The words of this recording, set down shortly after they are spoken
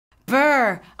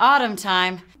Summer, autumn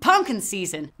time, pumpkin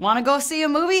season. Wanna go see a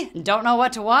movie and don't know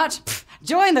what to watch? Pfft,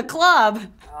 join the club.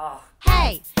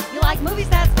 Hey, you like movies?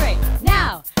 That's great.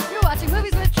 Now, you're watching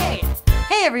Movies with Kate.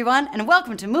 Hey everyone, and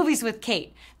welcome to Movies with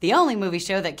Kate, the only movie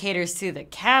show that caters to the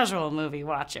casual movie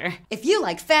watcher. If you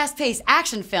like fast-paced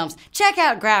action films, check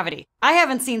out Gravity. I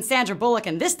haven't seen Sandra Bullock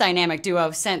and this dynamic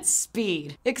duo since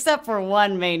Speed, except for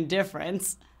one main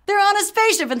difference. They're on a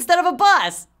spaceship instead of a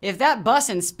bus. If that bus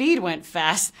in Speed went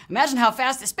fast, imagine how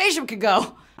fast a spaceship could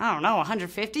go. I don't know,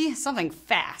 150? Something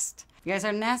fast. You guys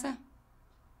heard of NASA?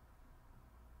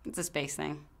 It's a space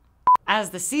thing.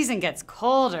 As the season gets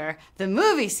colder, the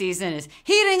movie season is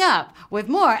heating up with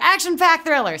more action-packed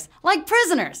thrillers, like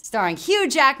Prisoners, starring Hugh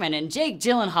Jackman and Jake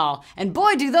Gyllenhaal. And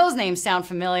boy, do those names sound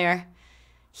familiar.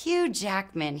 Hugh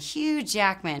Jackman.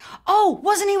 Oh,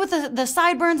 wasn't he with the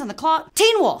sideburns and the claw?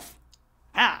 Teen Wolf.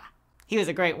 Ah, he was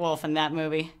a great wolf in that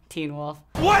movie, Teen Wolf.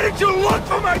 Why did you look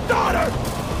for my daughter?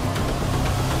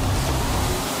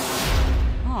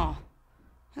 Oh,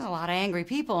 there's a lot of angry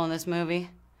people in this movie.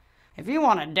 If you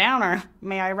want a downer,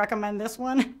 may I recommend this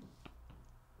one?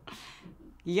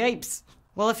 Yipes.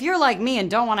 Well, if you're like me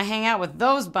and don't want to hang out with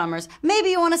those bummers, maybe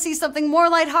you want to see something more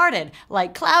lighthearted,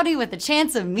 like Cloudy with a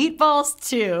Chance of Meatballs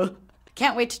 2.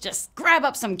 Can't wait to just grab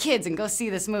up some kids and go see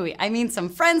this movie. I mean some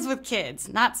friends with kids,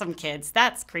 not some kids.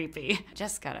 That's creepy.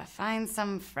 Just gotta find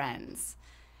some friends.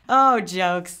 Oh,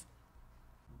 jokes.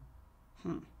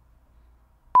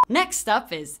 Next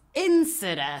up is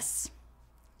Insidious.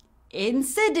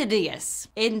 Insidious.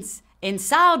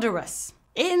 Insidious.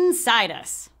 Inside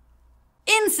Us.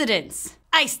 Incidents.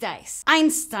 Iced Ice.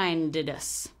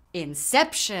 Einstein-did-us.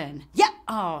 Inception. Yeah.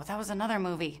 Oh, that was another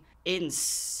movie.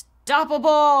 Unstoppable.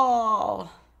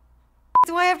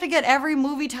 Do I have to get every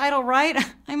movie title right?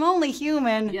 I'm only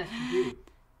human. Yes, you do.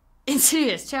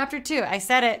 Insidious, Chapter 2. I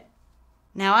said it.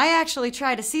 Now, I actually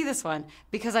tried to see this one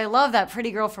because I love that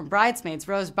pretty girl from Bridesmaids,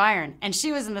 Rose Byrne, and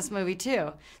she was in this movie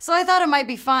too. So I thought it might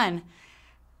be fun.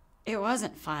 It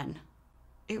wasn't fun.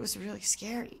 It was really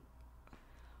scary.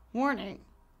 Warning,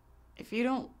 if you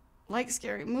don't like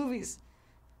scary movies,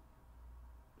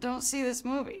 don't see this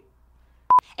movie.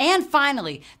 And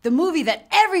finally, the movie that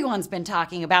everyone's been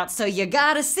talking about, so you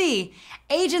gotta see,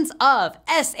 Agents of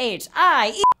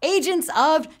S-H-I-E, Agents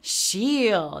of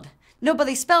S.H.I.E.L.D.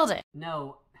 Nobody spelled it.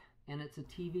 No, and it's a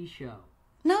TV show.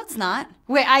 No, it's not.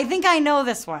 Wait, I think I know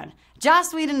this one.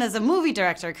 Joss Whedon is a movie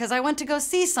director because I went to go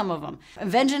see some of them.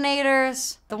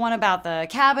 Avenginators, the one about the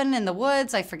cabin in the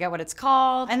woods, I forget what it's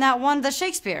called, and that one, The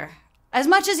Shakespeare. As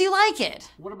much as you like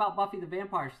it. What about Buffy the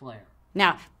Vampire Slayer?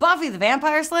 Now, Buffy the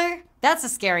Vampire Slayer, that's a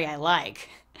scary I like.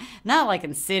 Not like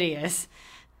Insidious.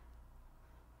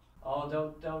 Oh,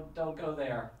 don't go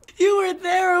there. You were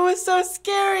there, it was so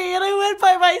scary, and I went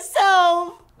by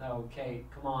myself. No, Kate,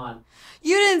 come on.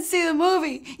 You didn't see the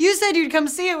movie. You said you'd come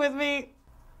see it with me.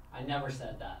 I never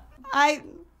said that. I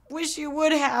wish you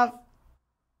would have.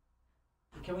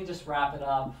 Can we just wrap it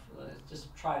up?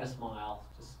 Just try to smile.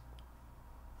 Just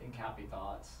think happy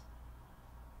thoughts.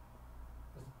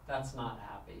 That's not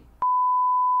happy.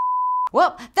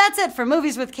 Well, that's it for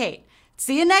Movies with Kate.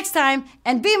 See you next time,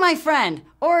 and be my friend.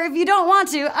 Or if you don't want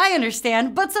to, I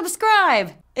understand, but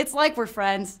subscribe. It's like we're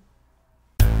friends.